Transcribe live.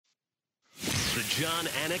The John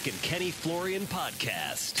Anik and Kenny Florian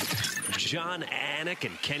podcast. John Anik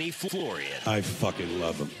and Kenny Florian. I fucking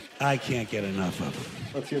love them. I can't get enough of them.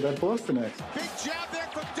 Let's hear that Boston next. Big jab there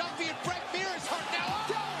from Duffy, and Frank Mir is hurt now.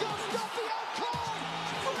 Down goes Duffy, out cold.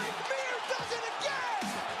 Frank Mir does it again.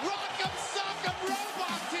 Rock'em sock'em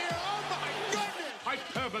robots here. Oh my goodness.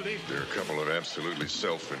 Hyperbole. They're a couple of absolutely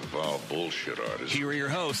self-involved bullshit artists. Here are your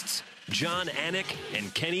hosts, John Anik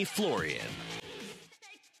and Kenny Florian.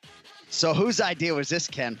 So whose idea was this,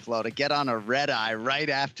 Ken Flo, to get on a red eye right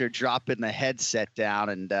after dropping the headset down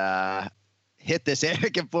and hit this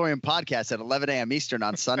Anik and Florian podcast at 11 a.m. Eastern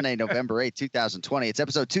on Sunday, November 8, 2020. It's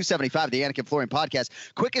episode 275 of the Anik and Florian podcast.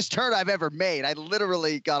 Quickest turn I've ever made. I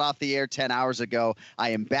literally got off the air 10 hours ago. I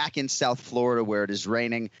am back in South Florida where it is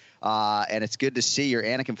raining, and it's good to see your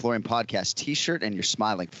Anik and Florian podcast T-shirt and your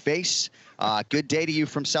smiling face. Good day to you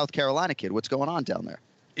from South Carolina, kid. What's going on down there?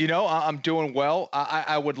 You know, I'm doing well.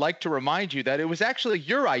 I would like to remind you that it was actually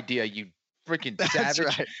your idea, you freaking savage. That's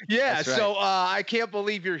right. Yeah, That's right. so I can't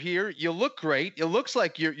believe you're here. You look great. It looks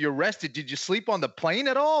like you're rested. Did you sleep on the plane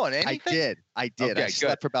at all and anything? I did. Okay, I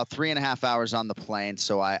slept good. for about 3.5 hours on the plane,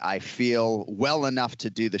 so I feel well enough to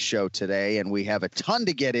do the show today, and we have a ton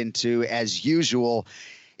to get into as usual.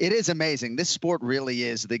 It is amazing. This sport really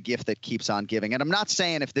is the gift that keeps on giving. And I'm not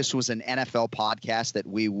saying if this was an NFL podcast that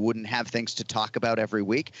we wouldn't have things to talk about every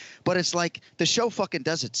week, but it's like the show fucking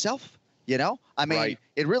does itself, you know? I mean, Right.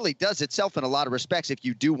 It really does itself in a lot of respects if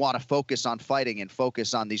you do want to focus on fighting and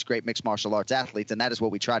focus on these great mixed martial arts athletes, and that is what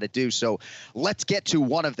we try to do. So let's get to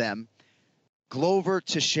one of them. Glover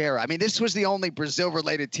Teixeira. I mean, this was the only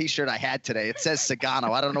Brazil-related T-shirt I had today. It says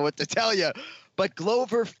Sagano. I don't know what to tell you. But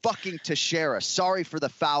Glover fucking Teixeira. Sorry for the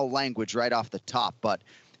foul language right off the top, but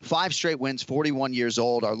 5 straight wins, 41 years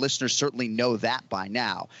old. Our listeners certainly know that by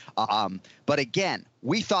now. But again,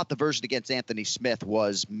 we thought the version against Anthony Smith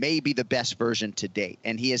was maybe the best version to date.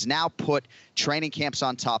 And he has now put training camps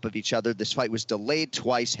on top of each other. This fight was delayed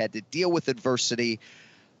twice, had to deal with adversity.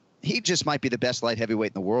 He just might be the best light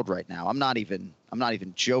heavyweight in the world right now. I'm not even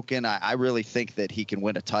joking. I really think that he can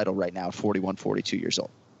win a title right now at 41, 42 years old.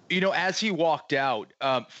 You know, as he walked out,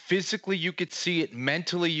 physically you could see it.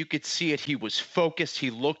 Mentally you could see it. He was focused.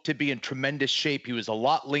 He looked to be in tremendous shape. He was a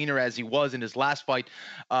lot leaner as he was in his last fight.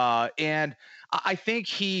 And I think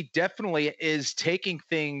he definitely is taking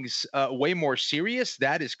things way more serious.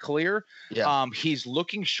 That is clear. Yeah. He's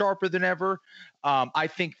looking sharper than ever. I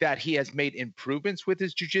think that he has made improvements with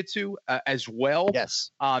his jiu-jitsu as well.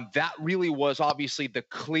 Yes. That really was obviously the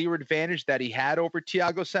clear advantage that he had over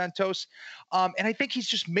Thiago Santos. And I think he's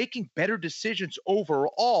just making better decisions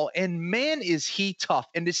overall. And man, is he tough.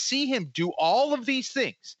 And to see him do all of these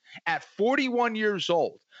things at 41 years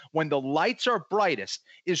old, when the lights are brightest,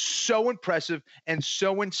 is so impressive and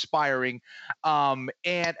so inspiring. And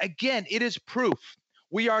again, it is proof.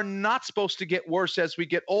 We are not supposed to get worse as we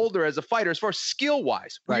get older as a fighter, as far as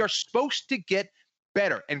skill-wise. Right. We are supposed to get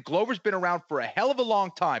better. And Glover's been around for a hell of a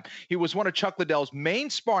long time. He was one of Chuck Liddell's main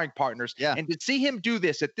sparring partners. Yeah. And to see him do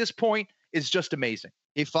this at this point is just amazing.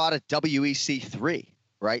 He fought at WEC 3,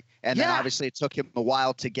 right? And then Yeah. obviously it took him a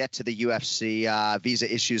while to get to the UFC,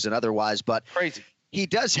 visa issues and otherwise. But Crazy. he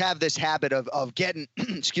does have this habit of getting,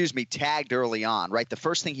 excuse me, tagged early on, right? The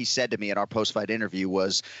first thing he said to me in our post-fight interview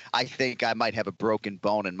was, I think I might have a broken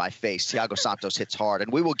bone in my face. Thiago Santos hits hard. And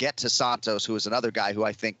we will get to Santos, who is another guy who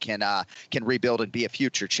I think can rebuild and be a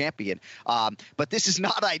future champion. But this is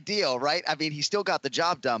not ideal, right? I mean, he still got the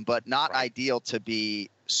job done, but not ideal to be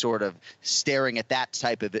sort of staring at that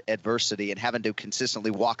type of adversity and having to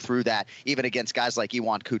consistently walk through that, even against guys like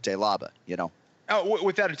Iwan Kutelaba, you know? Oh,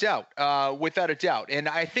 without a doubt. Without a doubt. And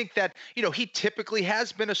I think that, you know, he typically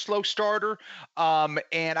has been a slow starter.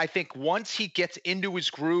 And I think once he gets into his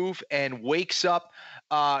groove and wakes up,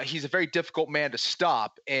 he's a very difficult man to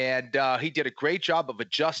stop. And he did a great job of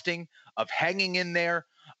adjusting, of hanging in there.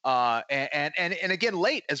 And again,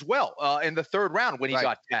 late as well in the third round when he Right.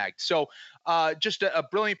 got tagged. So just a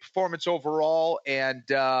brilliant performance overall. And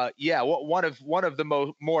one of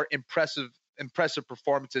the more impressive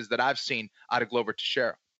performances that I've seen out of Glover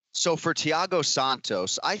Teixeira. So for Thiago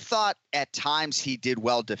Santos, I thought at times he did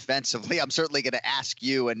well defensively. I'm certainly going to ask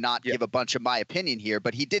you and not give a bunch of my opinion here,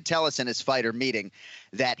 but he did tell us in his fighter meeting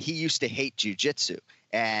that he used to hate jiu-jitsu,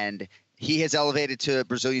 and he has elevated to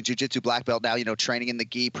Brazilian jiu-jitsu black belt now, you know, training in the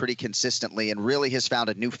gi pretty consistently and really has found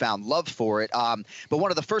a newfound love for it. But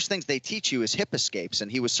one of the first things they teach you is hip escapes,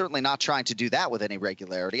 and he was certainly not trying to do that with any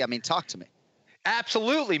regularity. I mean, talk to me.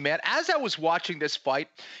 Absolutely, man. As I was watching this fight,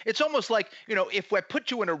 it's almost like, you know, if I put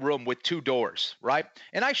you in a room with 2 doors, right?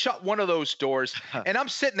 And I shut one of those doors and I'm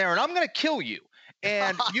sitting there and I'm going to kill you.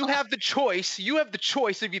 And you have the choice. You have the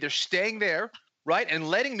choice of either staying there right, and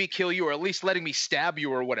letting me kill you, or at least letting me stab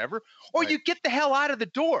you or whatever, or Right. you get the hell out of the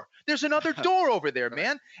door. There's another door over there,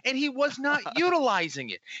 man. And he was not utilizing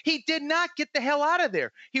it. He did not get the hell out of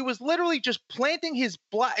there. He was literally just planting his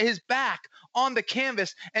back on the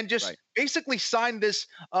canvas and just basically signed this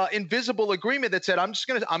invisible agreement that said,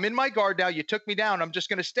 I'm in my guard now. You took me down. I'm just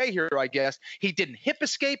going to stay here, I guess. He didn't hip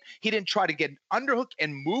escape. He didn't try to get an underhook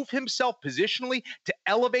and move himself positionally to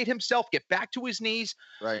elevate himself, get back to his knees.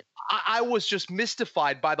 Right. I was just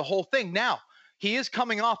mystified by the whole thing. Now, he is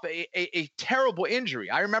coming off a terrible injury.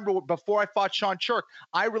 I remember before I fought Sean Chirk,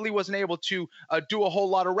 I really wasn't able to do a whole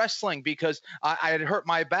lot of wrestling because I had hurt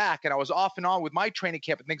my back, and I was off and on with my training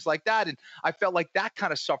camp and things like that. And I felt like that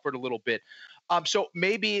kind of suffered a little bit. So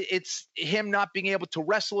maybe it's him not being able to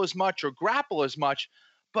wrestle as much or grapple as much.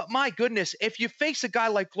 But my goodness, if you face a guy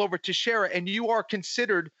like Glover Teixeira and you are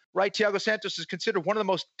considered, right, Thiago Santos is considered one of the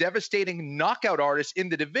most devastating knockout artists in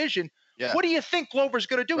the division. Yeah. What do you think Glover's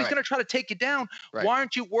going to do? He's going to try to take you down. Why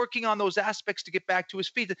aren't you working on those aspects to get back to his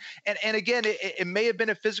feet? And again, it may have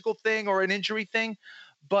been a physical thing or an injury thing,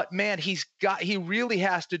 but man, he really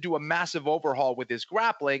has to do a massive overhaul with his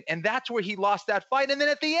grappling. And that's where he lost that fight. And then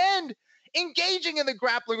at the end, engaging in the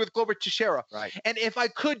grappling with Glover Teixeira. Right. And if I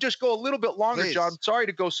could just go a little bit longer, please. John, sorry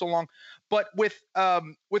to go so long, but with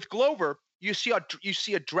Glover, you see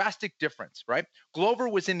a drastic difference, right? Glover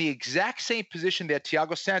was in the exact same position that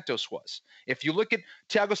Thiago Santos was. If you look at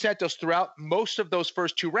Thiago Santos throughout most of those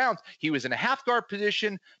first 2 rounds, he was in a half guard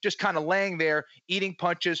position, just kind of laying there, eating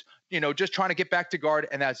punches, just trying to get back to guard,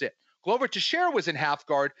 and that's it. Glover Teixeira was in half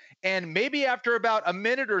guard, and maybe after about a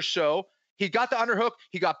minute or so, he got the underhook,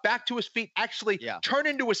 he got back to his feet, actually turned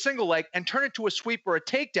into a single leg and turned into a sweep or a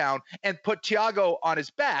takedown and put Thiago on his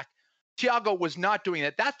back. Thiago was not doing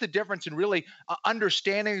that. That's the difference in really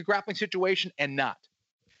understanding a grappling situation and not.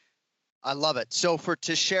 I love it. So for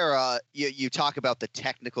Teixeira, you talk about the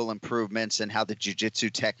technical improvements and how the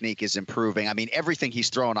jiu-jitsu technique is improving. I mean, everything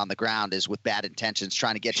he's throwing on the ground is with bad intentions,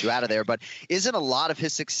 trying to get you out of there. But isn't a lot of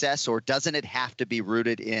his success, or doesn't it have to be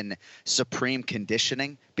rooted in supreme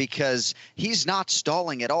conditioning? Because he's not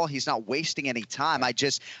stalling at all. He's not wasting any time.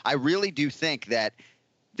 I really do think that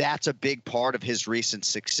that's a big part of his recent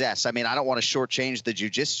success. I mean, I don't want to shortchange the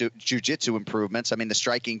jiu-jitsu improvements. I mean, the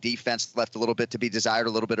striking defense left a little bit to be desired a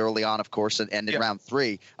little bit early on, of course, and in round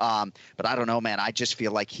 3. But I don't know, man. I just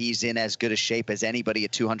feel like he's in as good a shape as anybody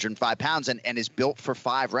at 205 pounds and is built for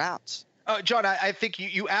 5 rounds. John, I think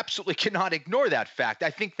you absolutely cannot ignore that fact.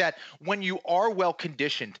 I think that when you are well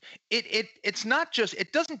conditioned,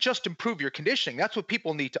 it doesn't just improve your conditioning. That's what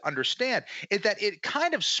people need to understand, is that it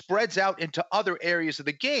kind of spreads out into other areas of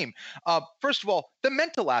the game. First of all, the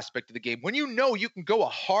mental aspect of the game. When you know you can go a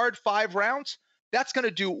hard 5 rounds, that's going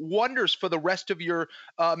to do wonders for the rest of your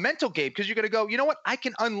mental game, because you're going to go, you know what, I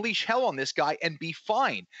can unleash hell on this guy and be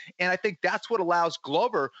fine. And I think that's what allows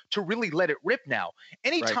Glover to really let it rip now.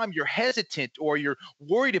 Anytime you're hesitant or you're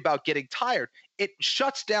worried about getting tired, it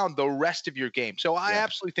shuts down the rest of your game. So I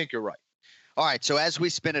absolutely think you're right. All right, so as we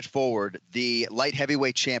spin it forward, the light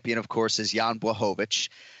heavyweight champion, of course, is Jan Blachowicz.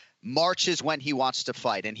 March is when he wants to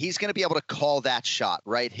fight, and he's going to be able to call that shot,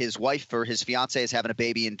 right? His wife or his fiance is having a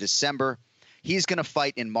baby in December. He's going to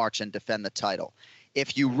fight in March and defend the title.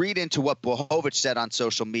 If you read into what Blachowicz said on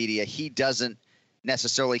social media, he doesn't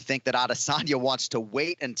necessarily think that Adesanya wants to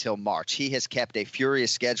wait until March. He has kept a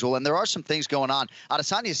furious schedule, and there are some things going on.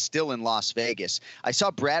 Adesanya is still in Las Vegas. I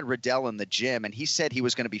saw Brad Riddell in the gym, and he said he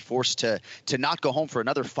was going to be forced to not go home for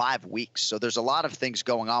another 5 weeks. So there's a lot of things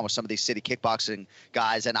going on with some of these city kickboxing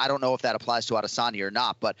guys, and I don't know if that applies to Adesanya or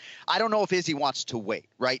not, but I don't know if Izzy wants to wait,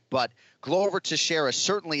 right? But Glover Teixeira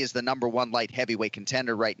certainly is the number 1 light heavyweight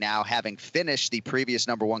contender right now, having finished the previous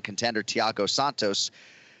number 1 contender, Thiago Santos.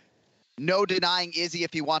 No denying Izzy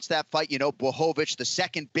if he wants that fight. Blachowicz, the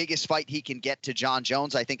second biggest fight he can get to John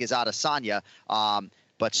Jones, I think, is Adesanya.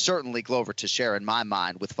 But certainly Glover Teixeira, in my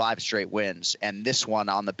mind, with 5 straight wins, and this one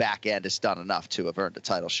on the back end has done enough to have earned a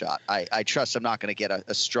title shot. I trust I'm not going to get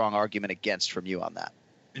a strong argument against from you on that.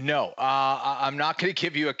 No, I'm not going to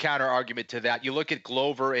give you a counter argument to that. You look at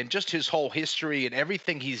Glover and just his whole history and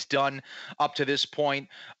everything he's done up to this point,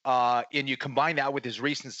 and you combine that with his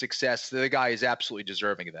recent success, the guy is absolutely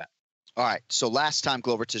deserving of that. All right, so last time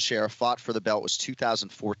Glover Teixeira fought for the belt was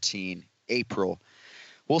 2014, April.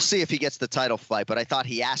 We'll see if he gets the title fight, but I thought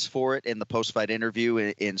he asked for it in the post-fight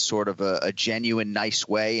interview in sort of a genuine, nice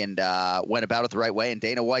way, and went about it the right way, and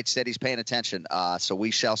Dana White said he's paying attention, so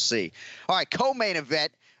we shall see. All right, co-main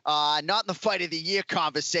event. Not in the fight of the year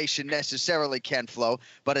conversation necessarily, Ken Flo,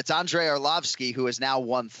 but it's Andrei Arlovski, who has now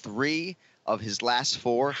won 3 of his last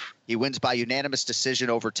 4. He wins by unanimous decision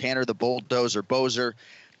over Tanner the Bulldozer Bozer.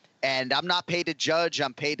 And I'm not paid to judge.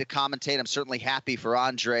 I'm paid to commentate. I'm certainly happy for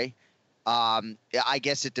Andre. I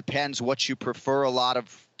guess it depends what you prefer a lot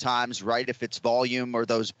of times, right? If it's volume or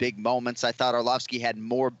those big moments. I thought Arlovsky had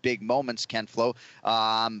more big moments, Ken Flo.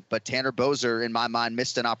 But Tanner Boser, in my mind,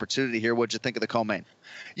 missed an opportunity here. What'd you think of the co-main?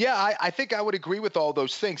 Yeah, I think I would agree with all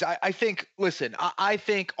those things. I think, listen, I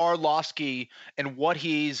think Arlovsky and what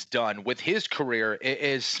he's done with his career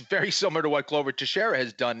is very similar to what Glover Teixeira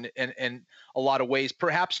has done in a lot of ways.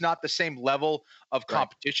 Perhaps not the same level of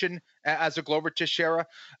competition as a Glover Teixeira,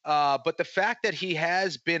 but the fact that he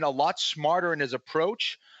has been a lot smarter in his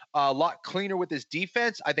approach, a lot cleaner with his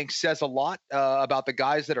defense, I think says a lot about the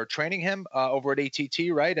guys that are training him over at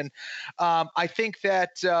ATT, right? And I think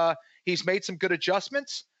that he's made some good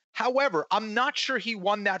adjustments. However, I'm not sure he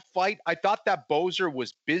won that fight. I thought that Boser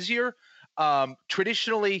was busier.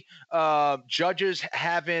 Traditionally, judges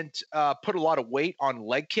haven't put a lot of weight on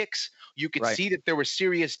leg kicks. You could see that there was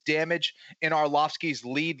serious damage in Arlovsky's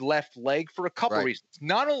lead left leg for a couple reasons.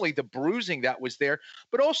 Not only the bruising that was there,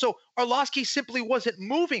 but also Arlovsky simply wasn't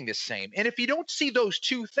moving the same. And if you don't see those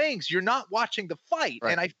two things, you're not watching the fight.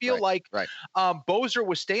 And I feel like Boser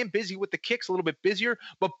was staying busy with the kicks, a little bit busier,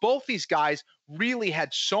 but both these guys really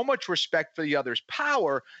had so much respect for the other's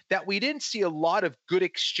power that we didn't see a lot of good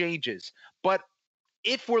exchanges. But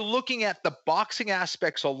if we're looking at the boxing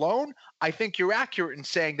aspects alone, I think you're accurate in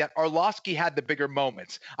saying that Arlovsky had the bigger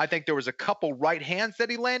moments. I think there was a couple right hands that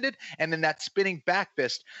he landed, and then that spinning back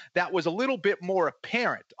fist that was a little bit more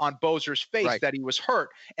apparent on Boser's face that he was hurt,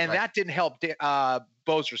 and that didn't help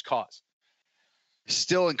Boser's cause.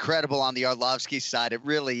 Still incredible on the Arlovsky side. It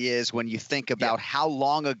really is when you think about how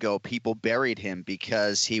long ago people buried him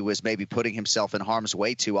because he was maybe putting himself in harm's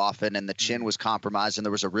way too often and the chin was compromised, and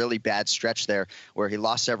there was a really bad stretch there where he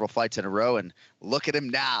lost several fights in a row, and look at him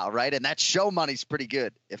now, right? And that show money's pretty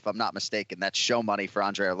good, if I'm not mistaken. That show money for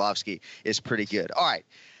Andrei Arlovsky is pretty good. All right.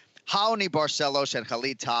 Raoni Barcelos and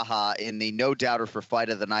Khalid Taha in the no-doubter for fight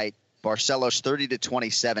of the night. Barcelos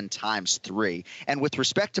 30-27 times 3. And with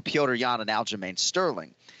respect to Petr Yan and Aljamain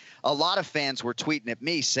Sterling, a lot of fans were tweeting at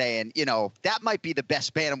me saying, you know, that might be the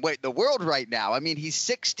best bantamweight in the world right now. I mean, he's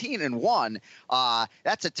 16-1.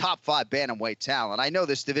 That's a top 5 bantamweight talent. I know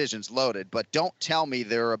this division's loaded, but don't tell me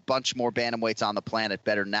there are a bunch more bantamweights on the planet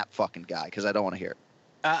better than that fucking guy, because I don't want to hear it.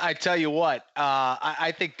 I tell you what,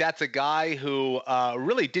 I think that's a guy who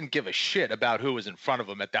really didn't give a shit about who was in front of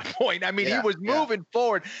him at that point. I mean, he was moving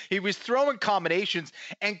forward. He was throwing combinations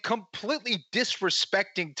and completely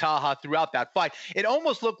disrespecting Taha throughout that fight. It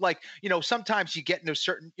almost looked like, you know, sometimes you get into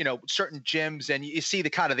certain gyms and you see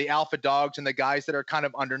the kind of the alpha dogs and the guys that are kind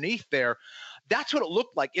of underneath there. That's what it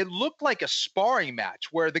looked like. It looked like a sparring match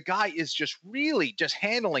where the guy is just really just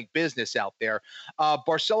handling business out there.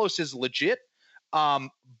 Barcelos is legit.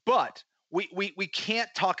 But we can't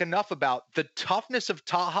talk enough about the toughness of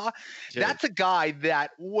Taha. Dude. That's a guy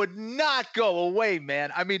that would not go away,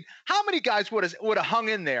 man. I mean, how many guys would have hung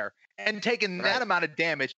in there and taken that amount of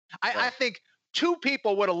damage? I think 2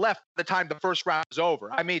 people would have left by the time the first round was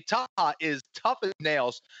over. I mean, Taha is tough as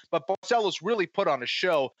nails, but Barcelos really put on a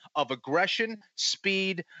show of aggression,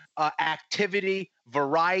 speed, activity,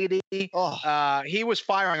 variety. He was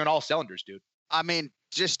firing on all cylinders, dude. I mean,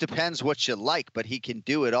 just depends what you like, but he can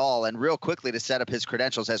do it all. And real quickly to set up his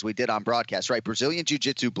credentials as we did on broadcast, right? Brazilian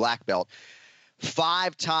Jiu-Jitsu black belt,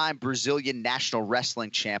 5-time Brazilian national wrestling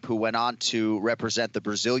champ who went on to represent the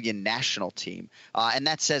Brazilian national team. And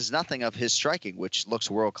that says nothing of his striking, which looks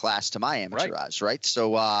world-class to my amateur eyes, right?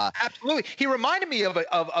 So absolutely. He reminded me of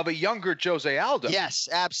a younger Jose Aldo. Yes,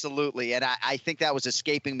 absolutely. And I think that was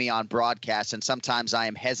escaping me on broadcast, and sometimes I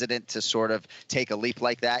am hesitant to sort of take a leap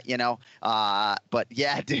like that, you know? But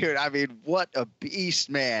yeah, dude, I mean, what a beast,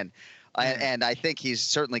 man. And I think he's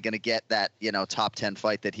certainly going to get that, you know, top 10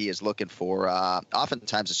 fight that he is looking for.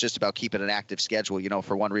 Oftentimes it's just about keeping an active schedule, you know,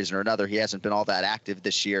 for one reason or another. He hasn't been all that active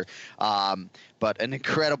this year. But an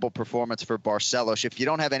incredible performance for Barcelos. If you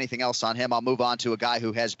don't have anything else on him, I'll move on to a guy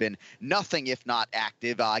who has been nothing if not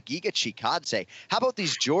active, Giga Chikadze. How about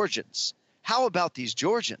these Georgians?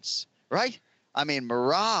 Right? I mean,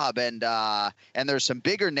 Merab and there's some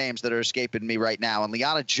bigger names that are escaping me right now, and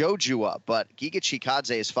Liana Jojua, but Giga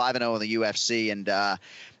Chikadze is 5-0 in the UFC, and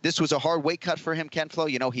this was a hard weight cut for him, Ken Flo.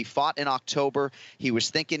 You know, he fought in October. He was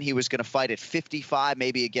thinking he was going to fight at 55,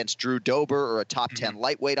 maybe against Drew Dober or a top 10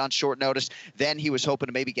 lightweight on short notice. Then he was hoping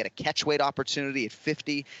to maybe get a catchweight opportunity at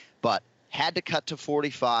 50, but had to cut to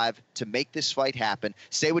 45 to make this fight happen.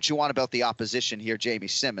 Say what you want about the opposition here, Jamie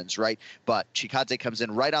Simmons, right? But Chikadze comes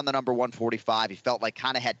in right on the number 145. He felt like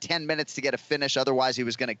kind of had 10 minutes to get a finish. Otherwise, he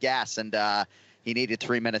was going to gas, and he needed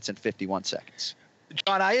 3 minutes and 51 seconds.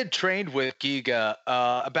 John, I had trained with Giga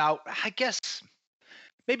about, I guess,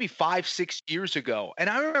 maybe 5, 6 years ago. And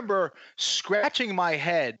I remember scratching my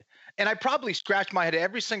head, and I probably scratch my head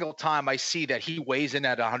every single time I see that he weighs in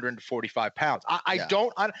at 145 pounds.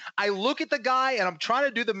 Yeah. I look at the guy and I'm trying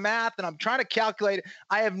to do the math and I'm trying to calculate it.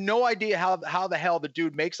 I have no idea how the hell the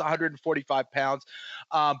dude makes 145 pounds.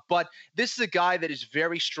 But this is a guy that is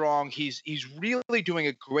very strong. He's really doing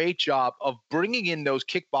a great job of bringing in those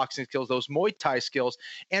kickboxing skills, those Muay Thai skills,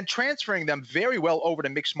 and transferring them very well over to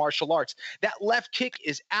mixed martial arts. That left kick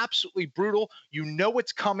is absolutely brutal. You know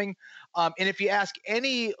it's coming. And if you ask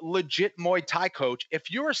any legit Muay Thai coach,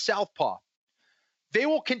 if you're a southpaw, they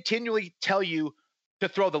will continually tell you to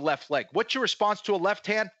throw the left leg. What's your response to a left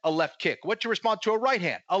hand? A left kick. What's your response to a right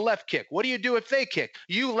hand? A left kick. What do you do if they kick?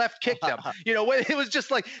 You left kick them. It was just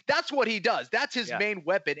like, that's what he does. That's his main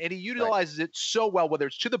weapon. And he utilizes it so well, whether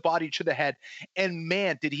it's to the body, to the head. And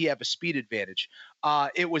man, did he have a speed advantage.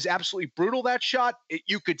 It was absolutely brutal, that shot.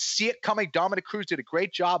 You could see it coming. Dominic Cruz did a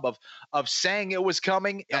great job of saying it was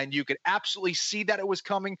coming, and you could absolutely see that it was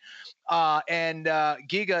coming. And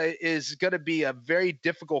Giga is going to be a very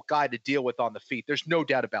difficult guy to deal with on the feet. There's no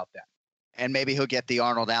doubt about that. And maybe he'll get the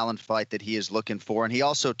Arnold Allen fight that he is looking for. And he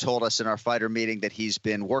also told us in our fighter meeting that he's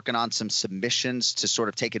been working on some submissions to sort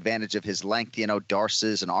of take advantage of his length,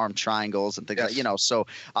 darces and arm triangles and things like, So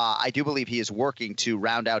I do believe he is working to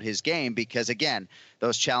round out his game because, again,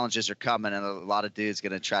 those challenges are coming and a lot of dudes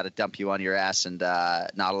going to try to dump you on your ass and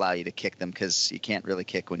not allow you to kick them because you can't really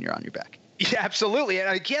kick when you're on your back. Yeah, absolutely. And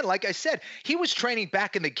again, like I said, he was training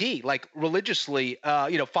back in the gi, like religiously,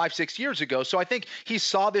 5-6 years ago. So I think he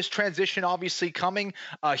saw this transition obviously coming.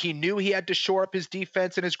 He knew he had to shore up his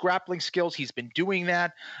defense and his grappling skills. He's been doing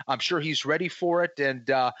that. I'm sure he's ready for it. And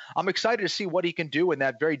I'm excited to see what he can do in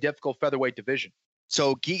that very difficult featherweight division.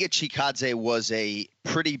 So Giga Chikadze was a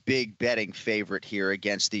pretty big betting favorite here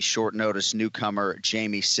against the short notice newcomer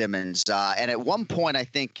Jamie Simmons. And at one point, I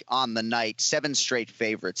think on the night, 7 straight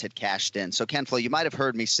favorites had cashed in. So Ken Flo, you might have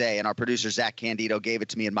heard me say, and our producer Zach Candido gave it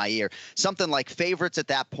to me in my ear, something like favorites at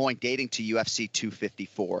that point dating to UFC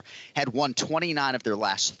 254 had won 29 of their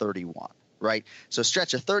last 31. Right. So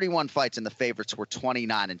stretch of 31 fights and the favorites were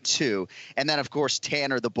 29-2. And then, of course,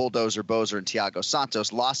 Tanner, the Bulldozer Bozer, and Thiago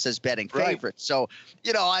Santos lost as betting favorites. Right. So,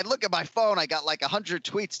 I look at my phone. I got like 100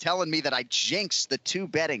 tweets telling me that I jinxed the 2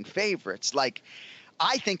 betting favorites. Like,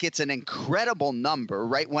 I think it's an incredible number,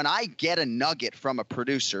 right? When I get a nugget from a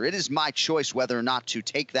producer, it is my choice whether or not to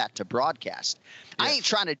take that to broadcast. Yes. I ain't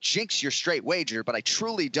trying to jinx your straight wager, but I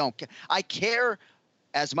truly don't. I care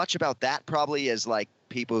as much about that probably as like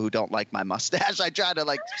people who don't like my mustache. I try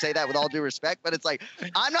to say that with all due respect, but it's like,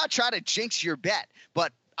 I'm not trying to jinx your bet,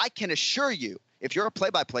 but I can assure you, if you're a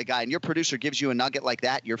play-by-play guy and your producer gives you a nugget like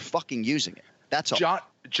that, you're fucking using it. That's all.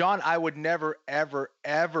 John, I would never, ever,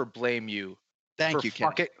 ever blame you. Thank you, Ken.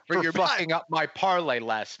 For your fucking up my parlay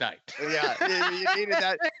last night. Yeah, you needed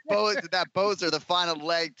that Bozer, the final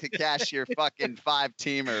leg to cash your fucking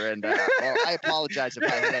 5-teamer. And I apologize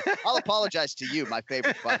if I hit it. I'll apologize to you, my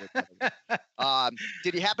favorite fighter.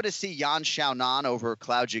 Did you happen to see Yan Xiaonan over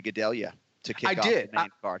Claudia Gadelha to kick off the main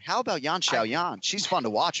card? How about Yan Xiaoyan? She's fun to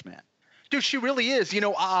watch, man. Dude, she really is.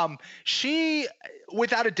 She,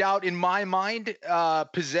 without a doubt, in my mind,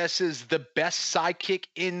 possesses the best sidekick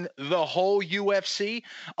in the whole UFC.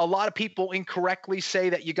 A lot of people incorrectly say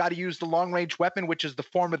that you got to use the long-range weapon, which is the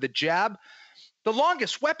form of the jab. The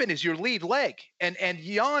longest weapon is your lead leg, and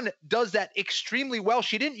Yan does that extremely well.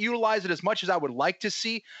 She didn't utilize it as much as I would like to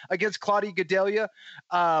see against Claudia Gadelha,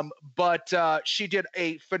 but she did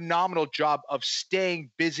a phenomenal job of staying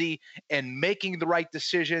busy and making the right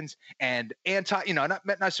decisions and not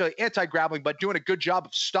necessarily anti-grappling, but doing a good job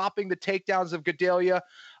of stopping the takedowns of Gadelha.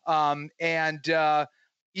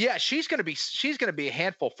 Yeah, she's gonna be a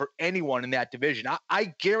handful for anyone in that division.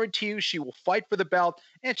 I guarantee you she will fight for the belt,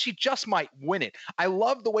 and she just might win it. I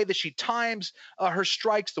love the way that she times her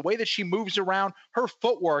strikes, the way that she moves around. Her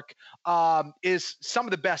footwork is some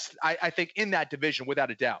of the best, I think, in that division,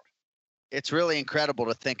 without a doubt. It's really incredible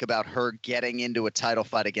to think about her getting into a title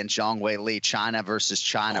fight against Zhang Wei Li, China versus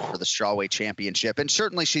China for the strawweight championship. And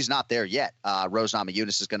certainly she's not there yet. Rose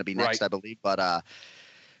Namajunas is going to be next, right, I believe. But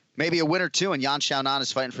maybe a win or two, and Yan Xiaonan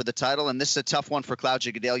is fighting for the title. And this is a tough one for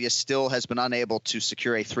Claudia Gadelha. Still has been unable to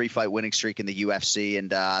secure a 3-fight winning streak in the UFC,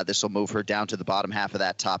 and this will move her down to the bottom half of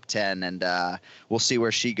that top 10, and we'll see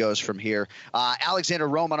where she goes from here. Alexander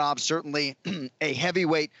Romanov, certainly a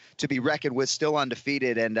heavyweight to be reckoned with, still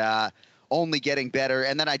undefeated, and only getting better.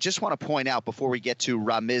 And then I just want to point out before we get to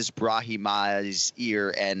Ramiz Brahimaj's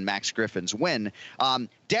ear and Max Griffin's win,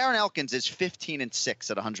 Darren Elkins is 15-6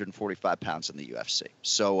 at 145 pounds in the UFC.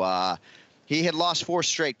 So He had lost 4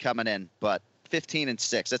 straight coming in, but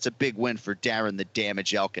 15-6. That's a big win for Darren the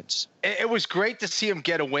Damage Elkins. It was great to see him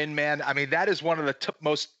get a win, man. I mean, that is one of the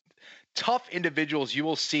most tough individuals you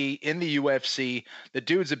will see in the UFC. The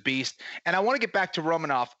dude's a beast. And I want to get back to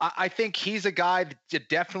Romanov. I think he's a guy to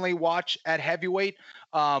definitely watch at heavyweight.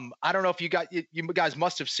 I don't know if you guys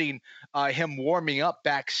must have seen him warming up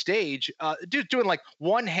backstage. Dude doing like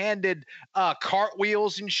one-handed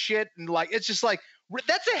cartwheels and shit. And like, it's just like,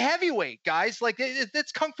 that's a heavyweight, guys. Like,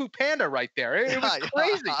 it's Kung Fu Panda right there. It was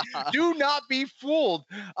crazy. Do not be fooled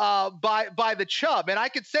by the chub. And I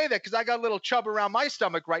could say that because I got a little chub around my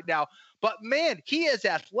stomach right now. But, man, he is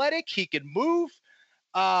athletic. He can move.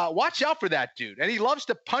 Watch out for that dude. And he loves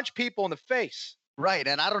to punch people in the face. Right,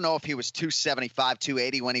 and I don't know if he was 275,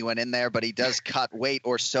 280 when he went in there, but he does cut weight,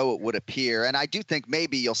 or so it would appear. And I do think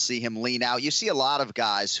maybe you'll see him lean out. You see a lot of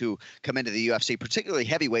guys who come into the UFC, particularly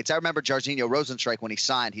heavyweights. I remember Jairzinho Rozenstruik when he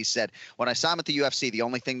signed. He said, when I signed with the UFC, the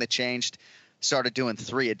only thing that changed, started doing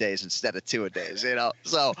 3 a days instead of 2 a days, you know.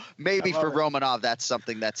 So maybe for Romanov, that's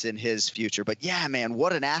something that's in his future. But yeah, man,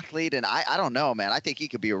 what an athlete. And I don't know, man. I think he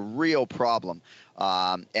could be a real problem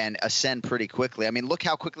and ascend pretty quickly. I mean, look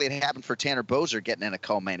how quickly it happened for Tanner Boser getting in a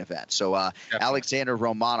co-main event. So Alexander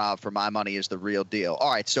Romanov, for my money, is the real deal.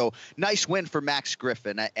 All right, so nice win for Max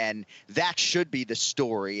Griffin, and that should be the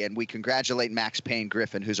story. And we congratulate Max Payne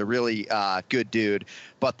Griffin, who's a really good dude.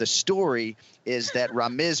 But the story is that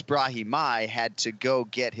Ramiz Brahimaj had to go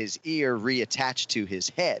get his ear reattached to his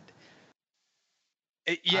head.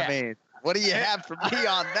 Yeah. I mean, what do you have for me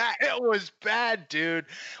on that? It was bad, dude.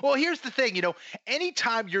 Well, here's the thing,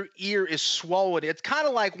 anytime your ear is swollen, it's kind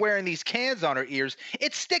of like wearing these cans on our ears.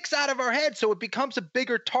 It sticks out of our head, so it becomes a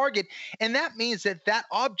bigger target, and that means that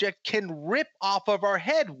object can rip off of our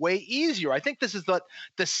head way easier. I think this is the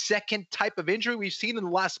second type of injury we've seen in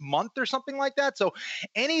the last month or something like that. So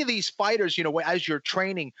any of these fighters, as you're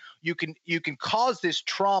training, you can cause this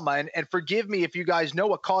trauma, and forgive me if you guys know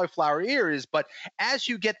what cauliflower ear is, but as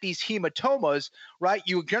you get these hematomas, right,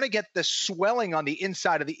 you're going to get the swelling on the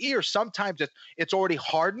inside of the ear. Sometimes it's already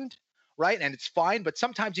hardened, right, and it's fine, but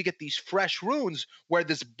sometimes you get these fresh wounds where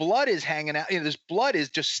this blood is hanging out, this blood is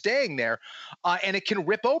just staying there, and it can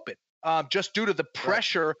rip open just due to the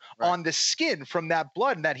pressure on the skin from that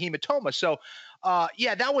blood and that hematoma. So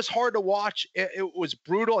yeah, that was hard to watch. It was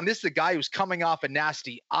brutal, and this is a guy who's coming off a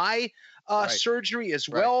nasty eye surgery as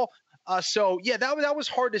well. So yeah, that was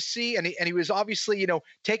hard to see, and he was obviously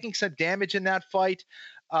taking some damage in that fight.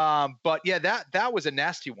 But yeah, that was a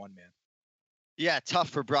nasty one, man. Yeah, tough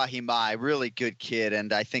for Brahimaj. Really good kid,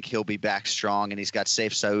 and I think he'll be back strong. And he's got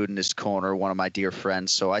Saif Saud in his corner, one of my dear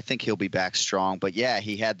friends. So I think he'll be back strong. But yeah,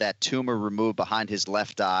 he had that tumor removed behind his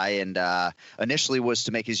left eye, and initially was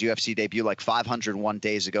to make his UFC debut like 501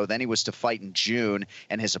 days ago. Then he was to fight in June,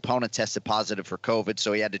 and his opponent tested positive for COVID,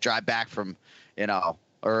 so he had to drive back from,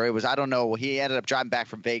 or it was, I don't know. He ended up driving back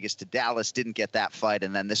from Vegas to Dallas, didn't get that fight,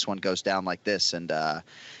 and then this one goes down like this, and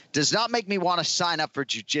does not make me want to sign up for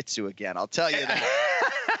jiu-jitsu again. I'll tell you that.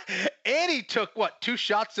 And he took 2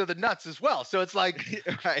 shots to the nuts as well. So it's like,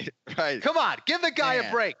 right. Come on, give the guy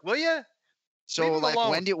a break, will you? So like,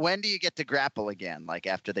 when do you get to grapple again? Like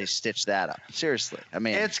after they stitch that up? Seriously, I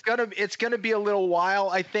mean, it's gonna be a little while.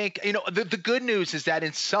 I think the good news is that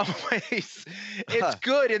in some ways it's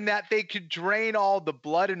good in that they could drain all the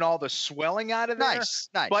blood and all the swelling out of there. Nice.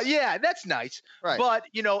 But yeah, that's nice. Right. But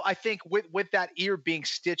I think with that ear being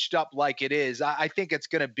stitched up like it is, I think it's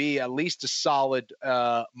gonna be at least a solid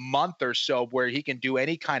month or so where he can do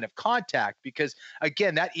any kind of contact, because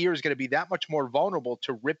again, that ear is gonna be that much more vulnerable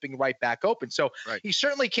to ripping right back open. So he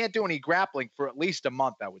certainly can't do any grappling for at least a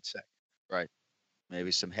month, I would say. Right.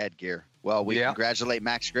 Maybe some headgear. Well, we congratulate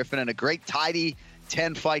Max Griffin, and a great tidy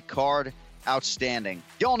 10-fight card. Outstanding.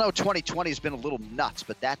 Y'all know 2020 has been a little nuts,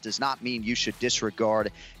 but that does not mean you should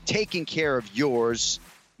disregard taking care of yours.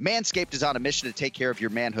 Manscaped is on a mission to take care of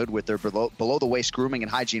your manhood with their below-the-waist grooming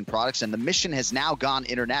and hygiene products, and the mission has now gone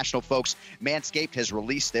international, folks. Manscaped has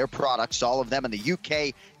released their products, all of them, in the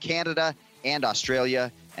UK, Canada, and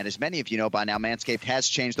Australia. And as many of you know by now, Manscaped has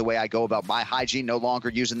changed the way I go about my hygiene, no longer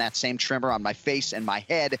using that same trimmer on my face and my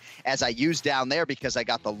head as I use down there, because I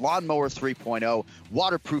got the Lawnmower 3.0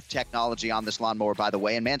 waterproof technology on this lawnmower, by the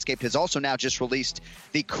way. And Manscaped has also now just released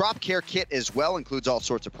the Crop Care Kit as well, includes all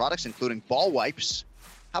sorts of products, including ball wipes.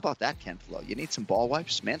 How about that, Ken Flo? You need some ball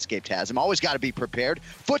wipes? Manscaped has them. Always got to be prepared.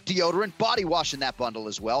 Foot deodorant, body wash in that bundle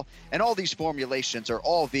as well. And all these formulations are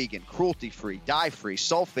all vegan, cruelty-free, dye-free,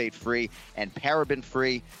 sulfate-free, and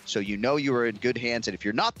paraben-free. So you know you are in good hands. And if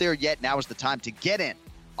you're not there yet, now is the time to get in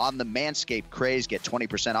on the Manscaped craze. Get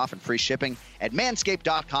 20% off and free shipping at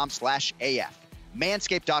manscaped.com/AF.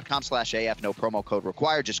 Manscaped.com/AF. No promo code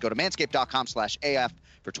required. Just go to manscaped.com/AF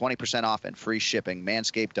for 20% off and free shipping.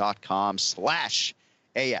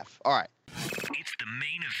 Manscaped.com/AF. All right. It's the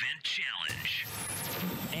main event challenge.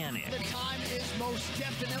 Anik. The time is most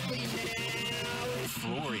definitely now.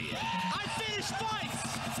 Florian. I finish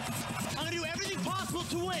fights. I'm going to do everything possible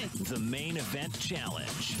to win. The main event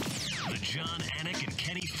challenge. The John Anik and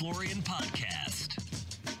Kenny Florian podcast.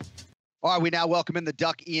 All right, we now welcome in the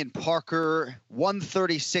Duck, Ian Parker.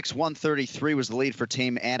 136-133 was the lead for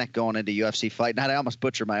Team Anik going into UFC Fight Night. I almost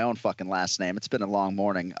butchered my own fucking last name. It's been a long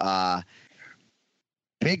morning.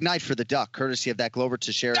 Big night for the Duck, courtesy of that Glover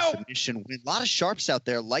Teixeira submission win. A lot of sharps out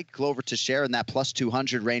there like Glover Teixeira in that plus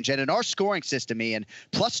 200 range. And in our scoring system, Ian,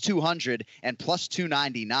 plus 200 and plus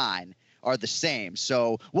 299 are the same.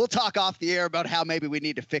 So we'll talk off the air about how maybe we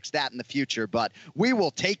need to fix that in the future. But we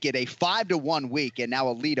will take it. A 5-1 week and now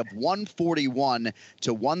a lead of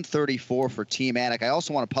 141-134 for Team Anik. I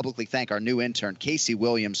also want to publicly thank our new intern, Casey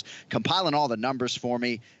Williams, compiling all the numbers for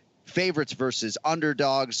me. Favorites versus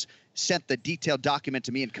underdogs. Sent the detailed document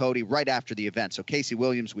to me and Cody right after the event. So Casey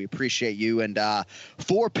Williams, we appreciate you. And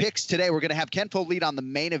 4 picks today. We're going to have Kenfo lead on the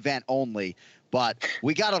main event only. But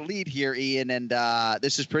we got a lead here, Ian, and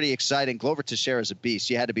this is pretty exciting. Glover Teixeira is a beast.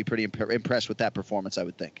 You had to be pretty impressed with that performance, I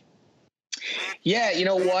would think. Yeah, you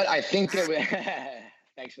know what? I think that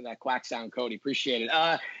thanks for that quack sound, Cody. Appreciate it.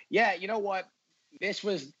 Yeah, you know what? This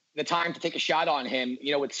was the time to take a shot on him.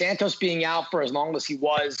 You know, with Santos being out for as long as he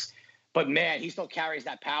was, but man, he still carries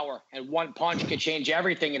that power, and one punch could change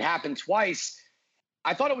everything. It happened twice.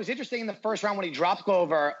 I thought it was interesting in the first round when he dropped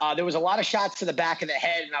Glover. There was a lot of shots to the back of the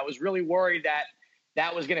head, and I was really worried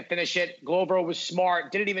that was going to finish it. Glover was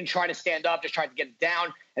smart, didn't even try to stand up, just tried to get it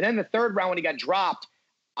down. And then the third round when he got dropped,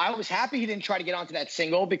 I was happy he didn't try to get onto that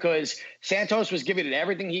single because Santos was giving it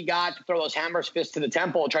everything he got to throw those hammer's fists to the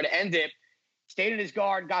temple and try to end it. Stayed in his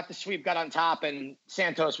guard, got the sweep, got on top, and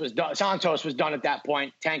Santos was done at that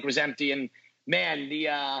point. Tank was empty, and man, the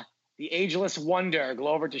ageless wonder,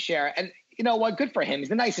 Glover Teixeira. And you know what? Good for him. He's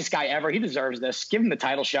the nicest guy ever. He deserves this. Give him the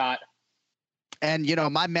title shot. And, you know,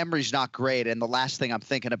 my memory's not great, and the last thing I'm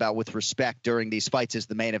thinking about with respect during these fights is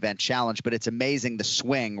the main event challenge, but it's amazing the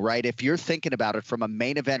swing, right? If you're thinking about it from a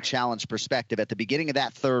main event challenge perspective, at the beginning of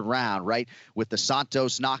that third round, right, with the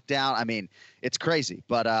Santos knockdown, I mean, it's crazy.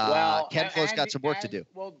 But Kenfo's got some work to do.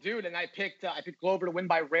 Well, dude, and I picked Glover to win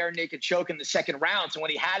by rare naked choke in the second round, so when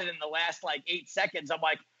he had it in the last, 8 seconds, I'm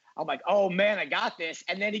like, oh, man, I got this.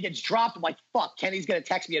 And then he gets dropped. I'm like, fuck, Kenny's going to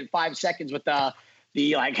text me in 5 seconds with the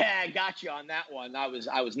hey, I got you on that one. I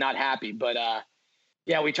was not happy. But,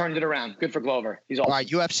 yeah, we turned it around. Good for Glover. He's awesome. All right,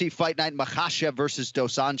 UFC Fight Night, Makhachev versus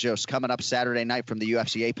Dos Anjos coming up Saturday night from the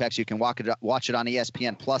UFC Apex. You can watch it on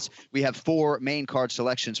ESPN+. We have 4 main card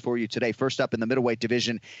selections for you today. First up in the middleweight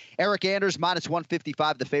division, Eric Anders, minus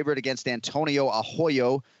 155, the favorite against Antonio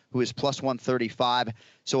Arroyo, who is plus 135.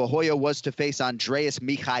 So Arroyo was to face Andreas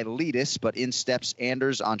Michailidis, but in steps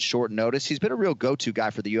Anders on short notice. He's been a real go-to guy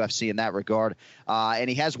for the UFC in that regard. And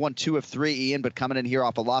he has won 2 of 3, Ian, but coming in here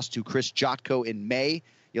off a loss to Chris Jotko in May.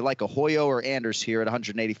 You like Arroyo or Anders here at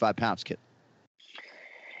 185 pounds, kid?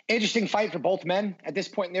 Interesting fight for both men at this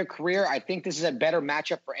point in their career. I think this is a better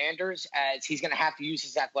matchup for Anders, as he's going to have to use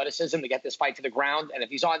his athleticism to get this fight to the ground. And if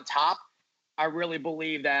he's on top, I really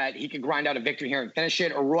believe that he could grind out a victory here and finish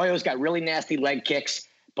it. Arroyo's got really nasty leg kicks,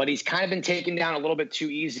 but he's kind of been taken down a little bit too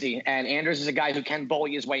easy. And Anders is a guy who can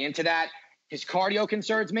bully his way into that. His cardio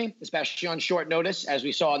concerns me, especially on short notice, as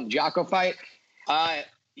we saw in the Jocko fight.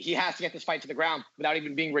 He has to get this fight to the ground without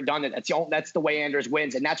even being redundant. That's the way Anders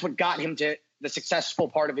wins, and that's what got him to the successful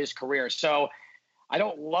part of his career. So I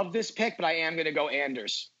don't love this pick, but I am going to go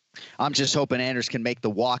Anders. I'm just hoping Anders can make the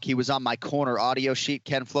walk. He was on my corner audio sheet,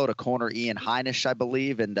 Ken Flo, to corner Ian Heinisch, I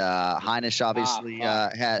believe. And Heinisch obviously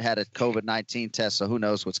had a COVID-19 test, so who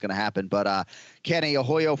knows what's going to happen. But Kenny,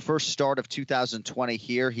 Arroyo, first start of 2020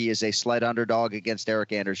 here. He is a slight underdog against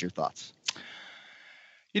Eric Anders. Your thoughts?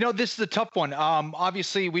 You know, this is a tough one.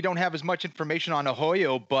 Obviously, we don't have as much information on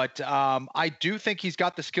Arroyo, but I do think he's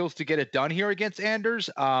got the skills to get it done here against Anders.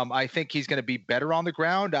 I think he's going to be better on the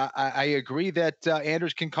ground. I agree that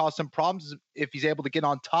Anders can cause some problems if he's able to get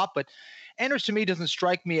on top, but Anders to me doesn't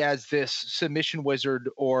strike me as this submission wizard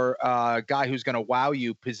or guy who's going to wow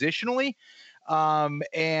you positionally.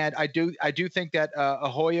 And I do think that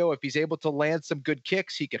Arroyo, if he's able to land some good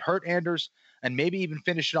kicks, he could hurt Anders and maybe even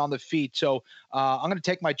finish it on the feet. So I'm going to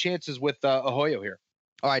take my chances with Arroyo here.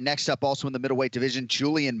 All right, next up, also in the middleweight division,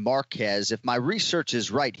 Julian Marquez. If my research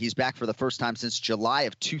is right, he's back for the first time since July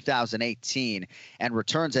of 2018 and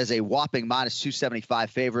returns as a whopping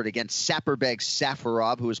 -275 favorite against Saperbeg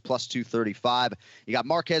Safarov, who is +235. You got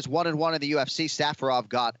Marquez 1-1 in the UFC. Safarov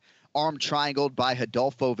got arm triangled by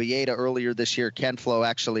Rodolfo Vieira earlier this year. Ken Flo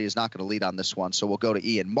actually is not going to lead on this one, so we'll go to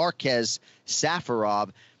Ian. Marquez,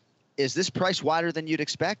 Safarov. Is this price wider than you'd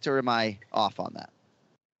expect, or am I off on that?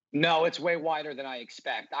 No, it's way wider than I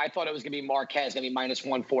expect. I thought it was going to be Marquez, going to be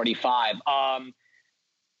 -145.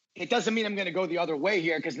 It doesn't mean I'm going to go the other way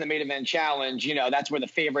here because in the main event challenge, that's where the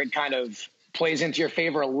favorite kind of plays into your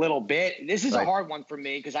favor a little bit. This is a hard one for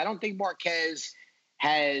me because I don't think Marquez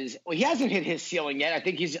he hasn't hit his ceiling yet. I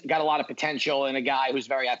think he's got a lot of potential in a guy who's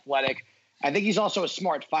very athletic. I think he's also a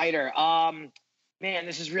smart fighter. Man,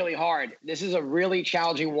 this is really hard. This is a really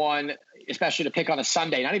challenging one, especially to pick on a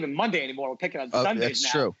Sunday. Not even Monday anymore. We're picking on Sundays now.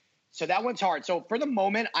 That's true. So that one's hard. So for the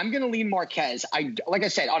moment, I'm going to lean Marquez. Like I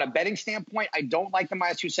said, on a betting standpoint, I don't like the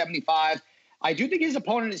 -275. I do think his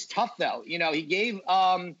opponent is tough, though. He gave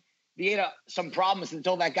Vieira some problems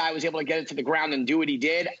until that guy was able to get it to the ground and do what he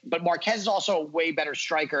did. But Marquez is also a way better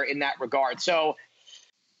striker in that regard. So,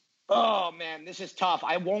 oh, man, this is tough.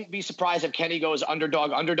 I won't be surprised if Kenny goes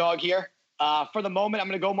underdog here. For the moment, I'm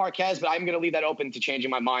going to go Marquez, but I'm going to leave that open to changing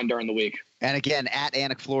my mind during the week. And again, at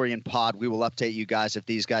Anik Florian Pod, we will update you guys if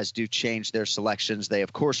these guys do change their selections. They,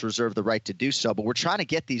 of course, reserve the right to do so, but we're trying to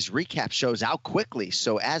get these recap shows out quickly.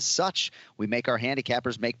 So as such, we make our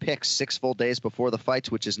handicappers make picks 6 full days before the fights,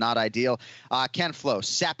 which is not ideal. Ken Flo,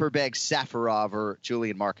 Saperbeg, Safarov, or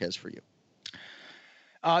Julian Marquez for you?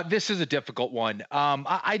 This is a difficult one.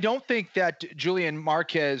 I don't think that Julian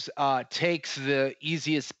Marquez takes the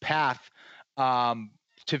easiest path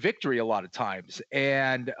to victory a lot of times.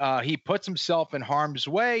 And he puts himself in harm's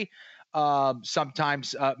way,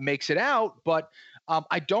 sometimes makes it out, but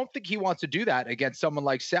I don't think he wants to do that against someone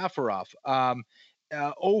like Safarov.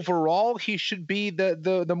 Overall, he should be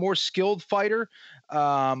the more skilled fighter.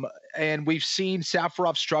 And we've seen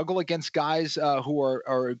Safarov struggle against guys who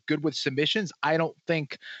are good with submissions. I don't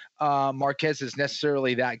think Marquez is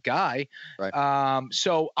necessarily that guy. Right.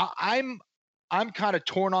 So I'm kind of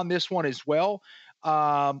torn on this one as well.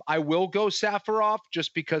 I will go Safarov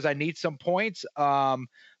just because I need some points.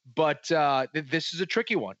 But this is a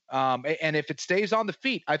tricky one. And if it stays on the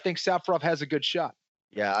feet, I think Safarov has a good shot.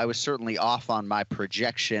 Yeah, I was certainly off on my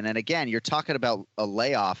projection. And again, you're talking about a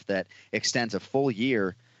layoff that extends a full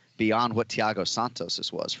year beyond what Thiago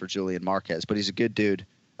Santos's was for Julian Marquez. But he's a good dude.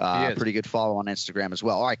 Pretty good follow on Instagram as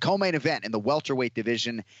well. All right, co-main event in the welterweight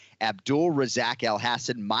division, Abdul Razak Al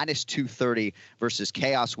Hassan -230 versus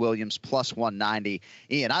Chaos Williams +190.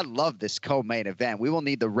 Ian, I love this co-main event. We will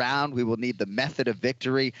need the round. We will need the method of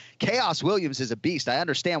victory. Chaos Williams is a beast. I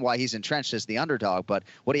understand why he's entrenched as the underdog, but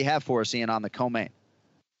what do you have for us, Ian, on the co-main?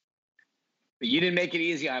 You didn't make it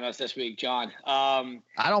easy on us this week, John. I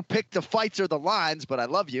don't pick the fights or the lines, but I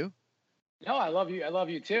love you. No, I love you. I love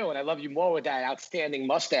you too, and I love you more with that outstanding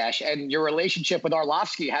mustache. And your relationship with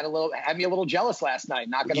Arlovsky had me a little jealous last night.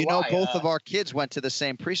 Not gonna lie. Both of our kids went to the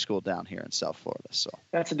same preschool down here in South Florida. So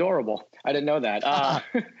that's adorable. I didn't know that.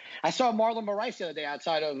 I saw Marlon Moraes the other day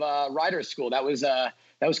outside of Riders School. That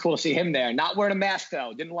was cool to see him there. Not wearing a mask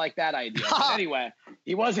though. Didn't like that idea. But anyway,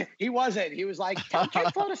 he wasn't. He was like, "Tell Ken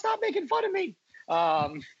Flo to stop making fun of me."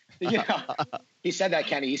 He said that,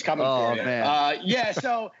 Kenny. He's coming for you. Man. Yeah.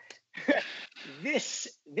 So. This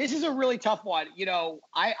is a really tough one.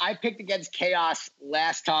 I picked against Chaos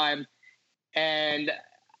last time, and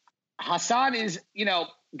Hassan is,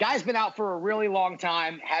 guy's been out for a really long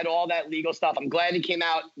time, had all that legal stuff. I'm glad he came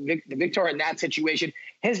out the victor in that situation.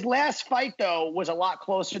 His last fight, though, was a lot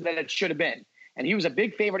closer than it should have been, and he was a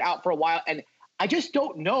big favorite out for a while. And I just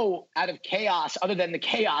don't know out of Chaos, other than the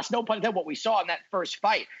Chaos, no pun intended, what we saw in that first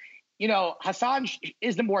fight. Hassan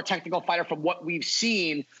is the more technical fighter from what we've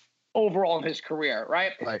seen overall in his career,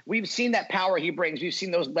 right? We've seen that power he brings. We've seen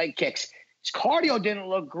those leg kicks. His cardio didn't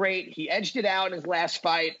look great. He edged it out in his last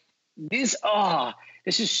fight. This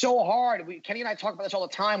is so hard. Kenny and I talk about this all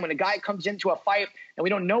the time. When a guy comes into a fight and we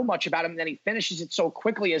don't know much about him, and then he finishes it so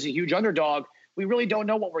quickly as a huge underdog, we really don't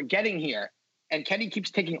know what we're getting here. And Kenny keeps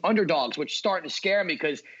taking underdogs, which is starting to scare me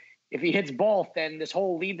because if he hits both, then this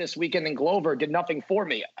whole lead this weekend in Glover did nothing for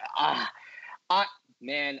me.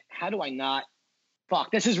 Man, how do I not? Fuck,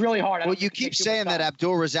 this is really hard. Well, you keep saying that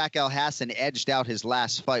Abdul Razak Al Hassan edged out his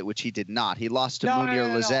last fight, which he did not. He lost to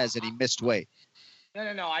Munir Lazez, and he missed weight.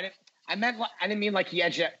 No. I didn't mean like he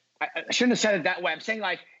edged it. I shouldn't have said it that way. I'm saying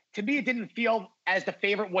like to me, it didn't feel as the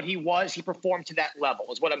favorite what he was. He performed to that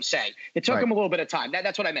level, is what I'm saying. It took him a little bit of time.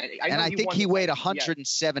 That's what I meant. I think he weighed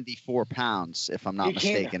 174 pounds, if I'm not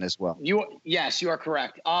mistaken, as well. Yes, you are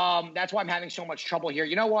correct. That's why I'm having so much trouble here.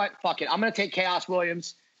 You know what? Fuck it. I'm going to take Chaos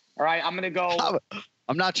Williams. All right, I'm going to go.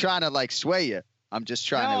 I'm not trying to like sway you. I'm just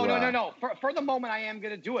trying to. No. For the moment, I am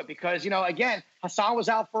going to do it because, again, Hassan was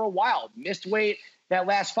out for a while, missed weight that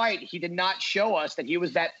last fight. He did not show us that he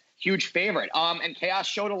was that huge favorite. And Chaos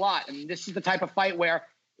showed a lot. And this is the type of fight where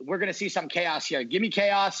we're going to see some chaos here. Give me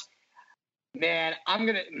Chaos. Man, I'm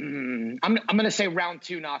going to say round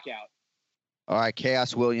 2 knockout. All right,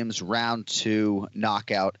 Chaos Williams, round 2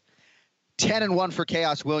 knockout. 10-1 for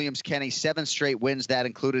Chaos Williams, Kenny. 7 straight wins. That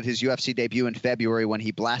included his UFC debut in February when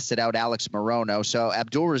he blasted out Alex Morono. So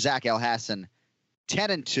Abdulrazak Alhassan,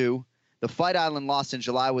 10-2. The Fight Island loss in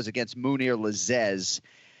July was against Munir Lazez.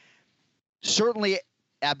 Certainly,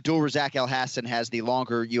 Abdulrazak Alhassan has the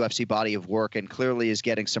longer UFC body of work and clearly is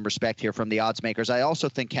getting some respect here from the odds makers. I also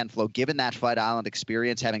think Ken Flo, given that Fight Island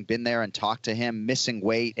experience, having been there and talked to him, missing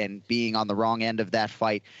weight and being on the wrong end of that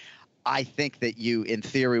fight, I think that you, in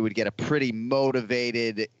theory, would get a pretty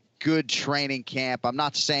motivated, good training camp. I'm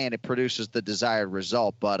not saying it produces the desired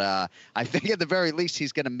result, but I think at the very least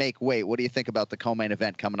he's going to make weight. What do you think about the co-main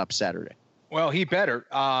event coming up Saturday? Well, he better.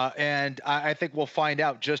 And I think we'll find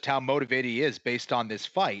out just how motivated he is based on this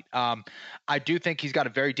fight. I do think he's got a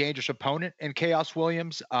very dangerous opponent in Chaos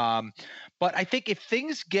Williams. But I think if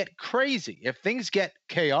things get crazy, if things get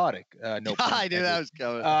chaotic, no I knew that was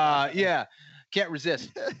coming. Yeah. Can't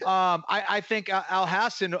resist. I think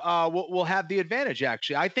Alhassan will have the advantage,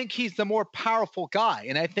 actually. I think he's the more powerful guy.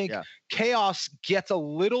 And I think Chaos gets a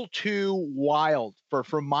little too wild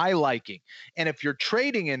for my liking. And if you're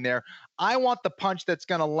trading in there, I want the punch that's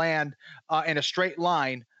going to land in a straight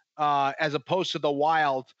line as opposed to the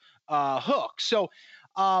wild hook. So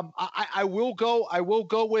I will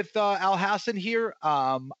go with Alhassan here.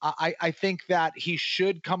 I think that he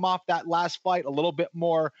should come off that last fight a little bit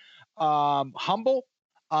more humble,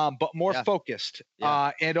 but more focused,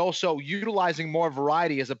 and also utilizing more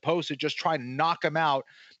variety as opposed to just trying to knock him out,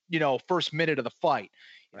 first minute of the fight.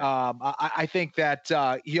 Right. I think that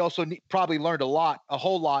he also probably learned a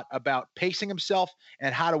whole lot about pacing himself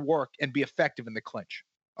and how to work and be effective in the clinch.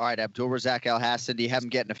 All right, Abdulrazak Alhassan, do you have him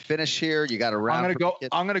getting a finish here? You got a round?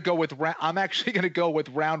 I'm actually going to go with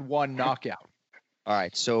round 1 knockout. All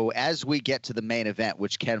right, so as we get to the main event,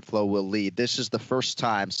 which Ken Flo will lead, this is the first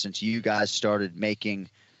time since you guys started making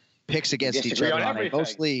picks against each other on a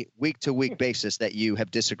mostly week-to-week basis that you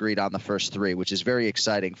have disagreed on the first 3, which is very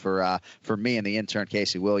exciting for me and the intern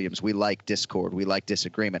Casey Williams. We like discord. We like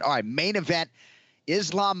disagreement. All right, main event,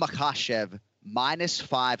 Islam Makhachev,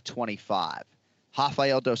 -525.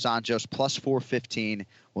 Rafael dos Anjos, +415.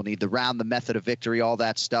 We'll need the round, the method of victory, all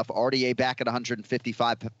that stuff. RDA back at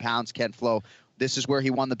 155 pounds, Ken Flo. This is where he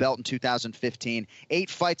won the belt in 2015. 8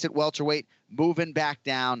 fights at welterweight, moving back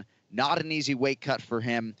down. Not an easy weight cut for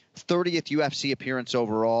him. 30th UFC appearance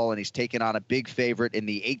overall, and he's taken on a big favorite in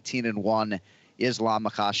the 18-1 Islam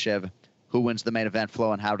Makhachev. Who wins the main event,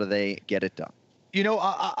 Flo, and how do they get it done?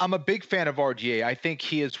 I'm a big fan of RDA. I think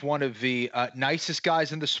he is one of the nicest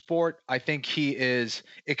guys in the sport. I think he is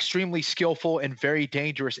extremely skillful and very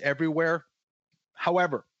dangerous everywhere.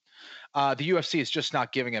 However, the UFC is just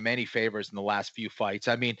not giving him any favors in the last few fights.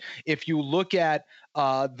 I mean, if you look at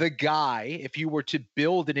the guy, if you were to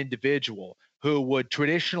build an individual who would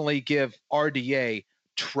traditionally give RDA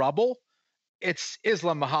trouble, it's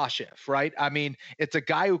Islam Makhachev, right? I mean, it's a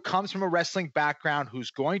guy who comes from a wrestling background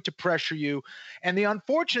who's going to pressure you. And the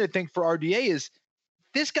unfortunate thing for RDA is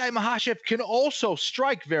this guy Makhachev can also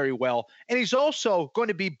strike very well. And he's also going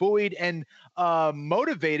to be buoyed and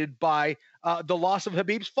motivated by the loss of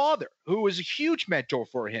Khabib's father, who was a huge mentor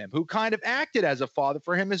for him, who kind of acted as a father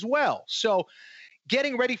for him as well. So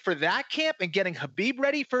getting ready for that camp and getting Khabib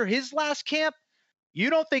ready for his last camp, you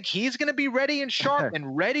don't think he's going to be ready and sharp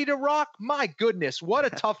and ready to rock? My goodness, what a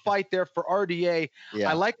tough fight there for RDA. Yeah.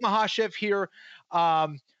 I like Makhachev here.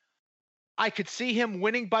 I could see him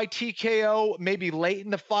winning by TKO, maybe late in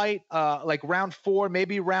the fight, like round 4,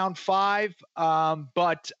 maybe round 5.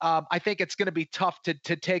 But I think it's going to be tough to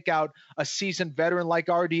take out a seasoned veteran like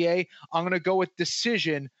RDA. I'm going to go with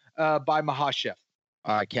decision by Makhachev.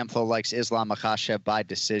 All right, Ken Flo likes Islam Makhachev by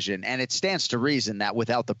decision, and it stands to reason that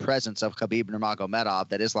without the presence of Khabib Nurmagomedov,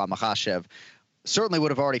 that Islam Makhachev certainly would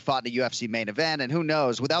have already fought in a UFC main event, and who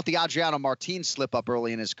knows, without the Adriano Martins slip-up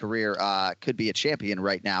early in his career, could be a champion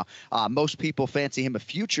right now. Most people fancy him a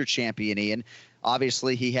future champion, Ian.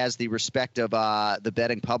 Obviously, he has the respect of the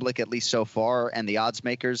betting public, at least so far, and the odds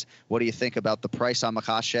makers. What do you think about the price on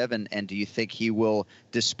Makhachev, and do you think he will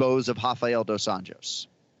dispose of Rafael dos Anjos?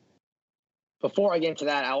 Before I get into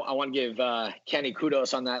that, I want to give Kenny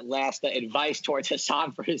kudos on that last advice towards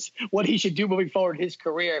Hassan for what he should do moving forward in his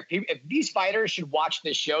career. If these fighters should watch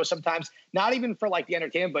this show sometimes, not even for like the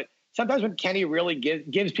entertainment, but sometimes when Kenny really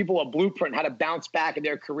gives people a blueprint how to bounce back in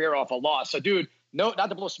their career off a loss. So, dude, no, not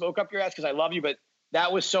to blow smoke up your ass because I love you, but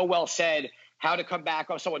that was so well said. How to come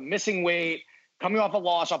back off someone missing weight, coming off a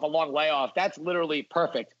loss, off a long layoff. That's literally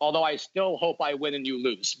perfect. Although I still hope I win and you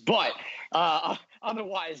lose. But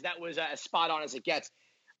otherwise, that was as spot on as it gets.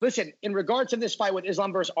 Listen, in regards to this fight with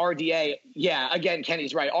Islam versus RDA, yeah, again,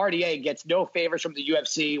 Kenny's right. RDA gets no favors from the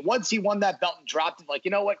UFC. Once he won that belt and dropped it, like,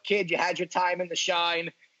 you know what, kid, you had your time in the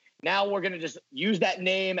shine. Now we're going to just use that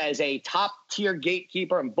name as a top-tier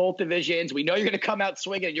gatekeeper in both divisions. We know you're going to come out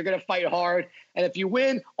swinging. You're going to fight hard. And if you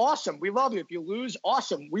win, awesome. We love you. If you lose,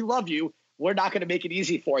 awesome. We love you. We're not going to make it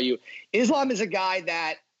easy for you. Islam is a guy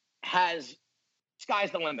that has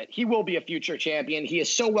sky's the limit. He will be a future champion. He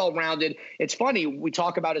is so well-rounded. It's funny, we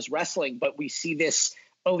talk about his wrestling, but we see this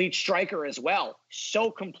elite striker as well.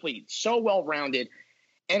 So complete, so well-rounded.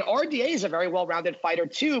 And RDA is a very well-rounded fighter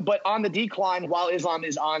too, but on the decline while Islam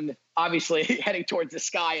is on, obviously, heading towards the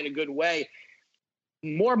sky in a good way.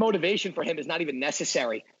 More motivation for him is not even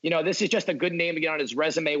necessary. You know, this is just a good name to get on his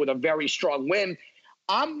resume with a very strong win.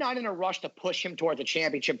 I'm not in a rush to push him towards a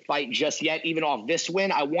championship fight just yet, even off this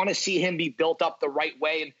win. I want to see him be built up the right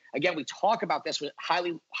way. And again, we talk about this with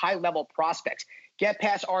high-level prospects. Get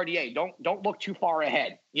past RDA. Don't look too far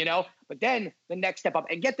ahead, you know? But then the next step up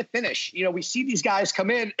and get the finish. You know, we see these guys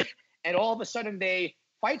come in and all of a sudden they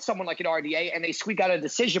fight someone like an RDA and they squeak out a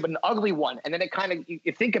decision, but an ugly one. And then it kind of,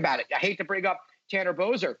 you think about it. I hate to bring up Tanner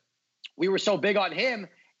Bozer. We were so big on him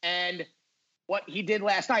and what he did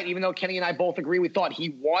last night, even though Kenny and I both agree we thought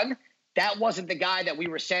he won, that wasn't the guy that we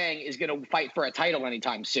were saying is going to fight for a title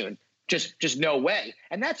anytime soon. Just no way.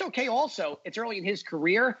 And that's okay also. It's early in his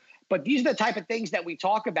career, but these are the type of things that we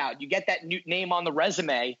talk about. You get that new name on the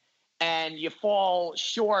resume and you fall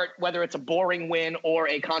short, whether it's a boring win or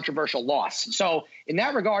a controversial loss. So in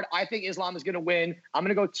that regard, I think Islam is going to win. I'm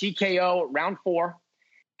going to go TKO round 4.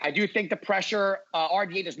 I do think the pressure,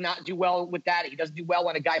 RDA does not do well with that. He doesn't do well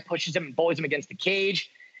when a guy pushes him and bullies him against the cage.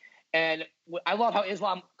 And I love how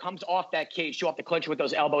Islam comes off that cage, show off the clinch with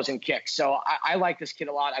those elbows and kicks. So I like this kid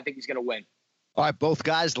a lot. I think he's going to win. All right, both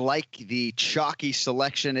guys like the chalky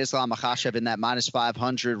selection, Islam Makhachev in that minus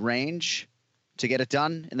 500 range to get it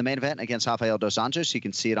done in the main event against Rafael dos Anjos. You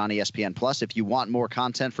can see it on ESPN+. If you want more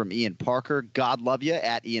content from Ian Parker, God love you,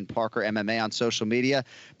 at Ian Parker MMA on social media.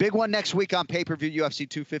 Big one next week on pay-per-view, UFC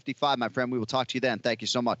 255, my friend. We will talk to you then. Thank you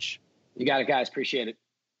so much. You got it, guys. Appreciate it.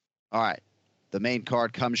 All right. The main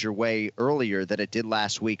card comes your way earlier than it did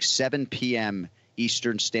last week, 7 p.m.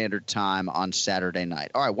 Eastern Standard Time on Saturday night.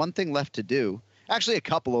 All right, one thing left to do. Actually, a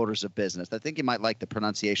couple orders of business. I think you might like the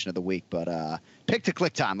pronunciation of the week, but pick to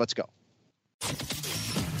click time. Let's go.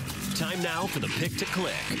 Time now for the pick to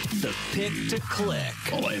click. The pick to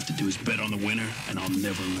click. All I have to do is bet on the winner, and I'll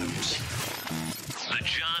never lose. The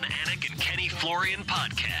John Anik and Kenny Florian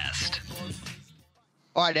podcast.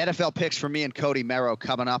 All right, NFL picks for me and Cody Merrow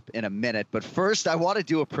coming up in a minute. But first, I want to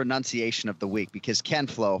do a pronunciation of the week because, Ken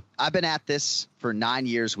Flo, I've been at this for 9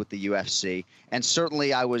 years with the UFC, and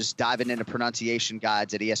certainly I was diving into pronunciation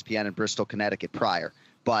guides at ESPN in Bristol, Connecticut prior.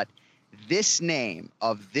 But this name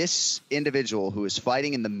of this individual who is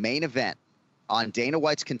fighting in the main event on Dana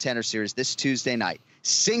White's Contender Series this Tuesday night,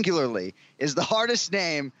 singularly, is the hardest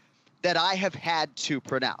name that I have had to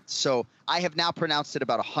pronounce. So I have now pronounced it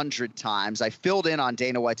about 100 times. I filled in on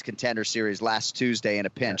Dana White's Contender Series last Tuesday in a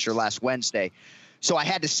pinch, or last Wednesday. So I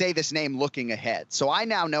had to say this name looking ahead. So I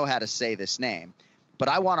now know how to say this name. But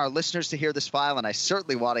I want our listeners to hear this file, and I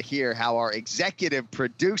certainly want to hear how our executive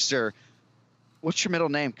producer – what's your middle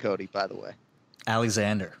name, Cody, by the way?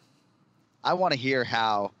 Alexander. I want to hear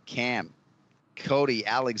how Cody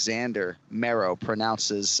Alexander Merrow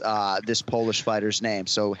pronounces this Polish fighter's name.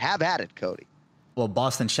 So have at it, Cody. Well,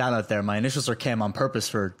 Boston shout out there. My initials are Cam on purpose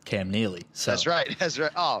for Cam Neely. So. That's right. That's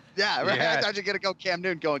right. Oh, yeah. Right. Yeah. I thought you were going to go Cam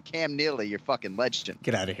Newton going Cam Neely. You're fucking legend.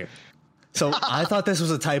 Get out of here. So I thought this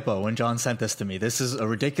was a typo when John sent this to me. This is a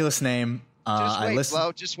ridiculous name. Just wait,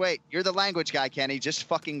 Flo. Just wait. You're the language guy, Kenny. Just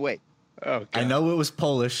fucking wait. Oh, God. I know it was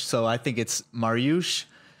Polish, so I think it's Mariusz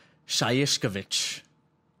Szajeszkiewicz.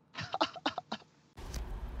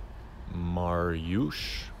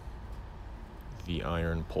 Mariusz, the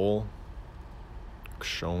Iron Pole,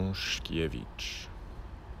 Książkiewicz.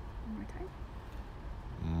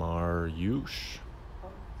 Mariusz,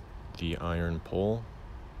 The Iron Pole.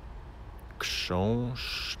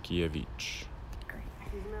 Książkiewicz.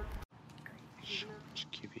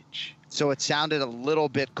 So it sounded a little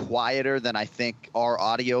bit quieter than I think our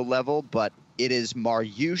audio level, but it is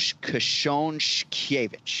Mariusz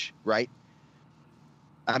Książkiewicz, right?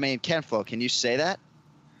 I mean, Ken Flo, can you say that?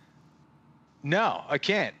 No, I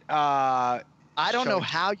can't. I don't know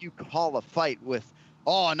how you call a fight with,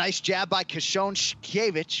 a nice jab by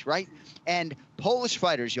Książkiewicz, right? And Polish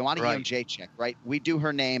fighters, Joanna Jędrzejczyk, right? We do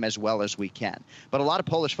her name as well as we can. But a lot of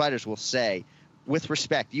Polish fighters will say, with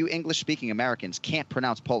respect, you English-speaking Americans can't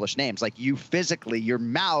pronounce Polish names. Like, you physically, your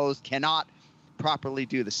mouth cannot properly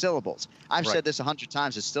do the syllables. I've said this 100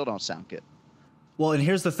 times. It still don't sound good. Well, and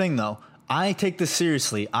here's the thing, though. I take this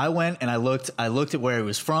seriously. I went and I looked at where he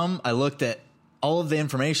was from. I looked at all of the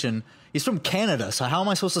information. He's from Canada, so how am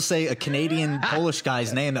I supposed to say a Canadian Polish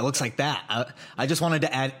guy's name that looks like that? I just wanted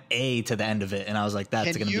to add A to the end of it, and I was like,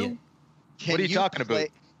 that's going to be it. What are you talking about?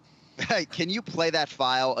 Can you play that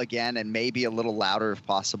file again and maybe a little louder if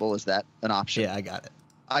possible? Is that an option? Yeah, I got it.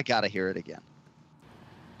 I got to hear it again.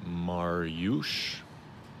 Mariusz.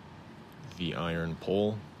 The Iron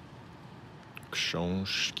Pole.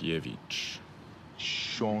 Książkiewicz.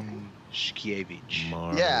 Książkiewicz.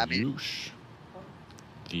 Mariusz.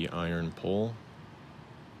 The Iron Pole.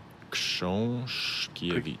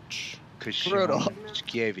 Książkiewicz.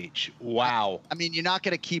 Książkiewicz. Wow. I mean, you're not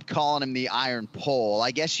going to keep calling him the Iron Pole.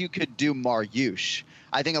 I guess you could do Mariusz.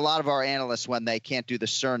 I think a lot of our analysts, when they can't do the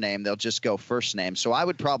surname, they'll just go first name. So I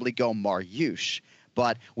would probably go Mariusz.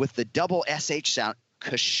 But with the double SH sound,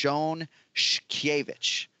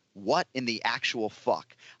 Książkiewicz. What in the actual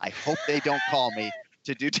fuck? I hope they don't call me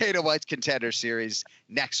to do Dana White's Contender Series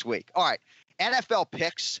next week. All right, NFL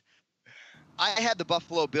picks. I had the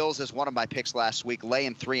Buffalo Bills as one of my picks last week,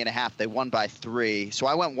 laying 3.5. They won by 3. So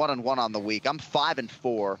I went 1-1 on the week. I'm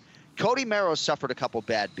 5-4. Cody Merrow suffered a couple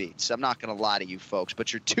bad beats. I'm not going to lie to you folks,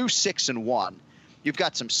 but you're 2-6-1. You've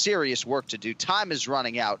got some serious work to do. Time is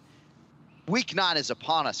running out. Week 9 is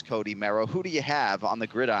upon us, Cody Merrow. Who do you have on the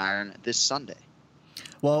gridiron this Sunday?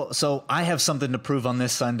 Well, so I have something to prove on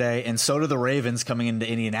this Sunday, and so do the Ravens coming into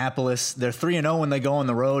Indianapolis. They're 3-0 when they go on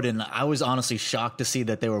the road, and I was honestly shocked to see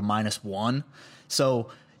that they were -1.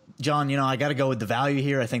 So, John, I got to go with the value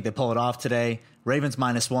here. I think they pull it off today. Ravens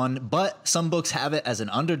 -1, but some books have it as an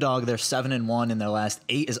underdog. They're 7-1 in their last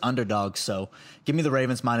 8 as underdogs. So give me the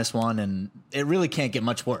Ravens -1, and it really can't get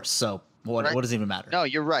much worse. So what does it even matter? No,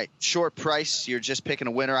 you're right. Short price. You're just picking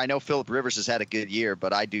a winner. I know Phillip Rivers has had a good year,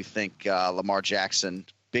 but I do think Lamar Jackson,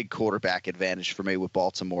 big quarterback advantage for me with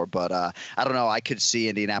Baltimore. But I don't know. I could see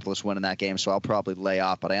Indianapolis winning that game, so I'll probably lay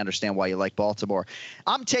off. But I understand why you like Baltimore.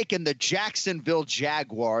 I'm taking the Jacksonville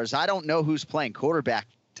Jaguars. I don't know who's playing quarterback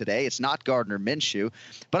today. It's not Gardner Minshew.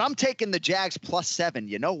 But I'm taking the Jags +7.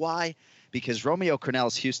 You know why? Because Romeo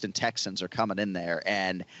Crennel's Houston Texans are coming in there,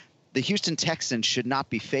 and the Houston Texans should not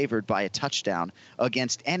be favored by a touchdown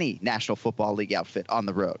against any National Football League outfit on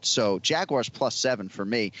the road. So Jaguars +7 for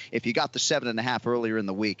me. If you got the 7.5 earlier in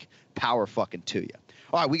the week, power fucking to you.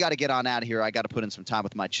 All right, we got to get on out of here. I got to put in some time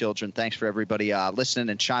with my children. Thanks for everybody listening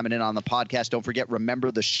and chiming in on the podcast. Don't forget, remember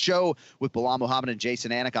the show with Bilal Muhammad and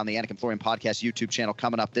Jason Anik on the Anik Florian Podcast YouTube channel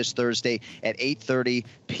coming up this Thursday at 8:30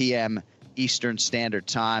 p.m. Eastern Standard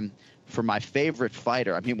Time. For my favorite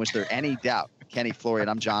fighter, I mean, was there any doubt? Kenny Florian,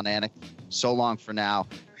 I'm John Anik. So long for now.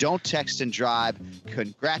 Don't text and drive.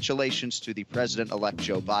 Congratulations to the President-elect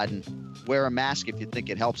Joe Biden. Wear a mask if you think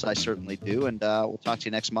it helps. I certainly do. And we'll talk to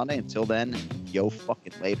you next Monday. Until then, yo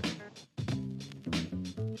fucking later.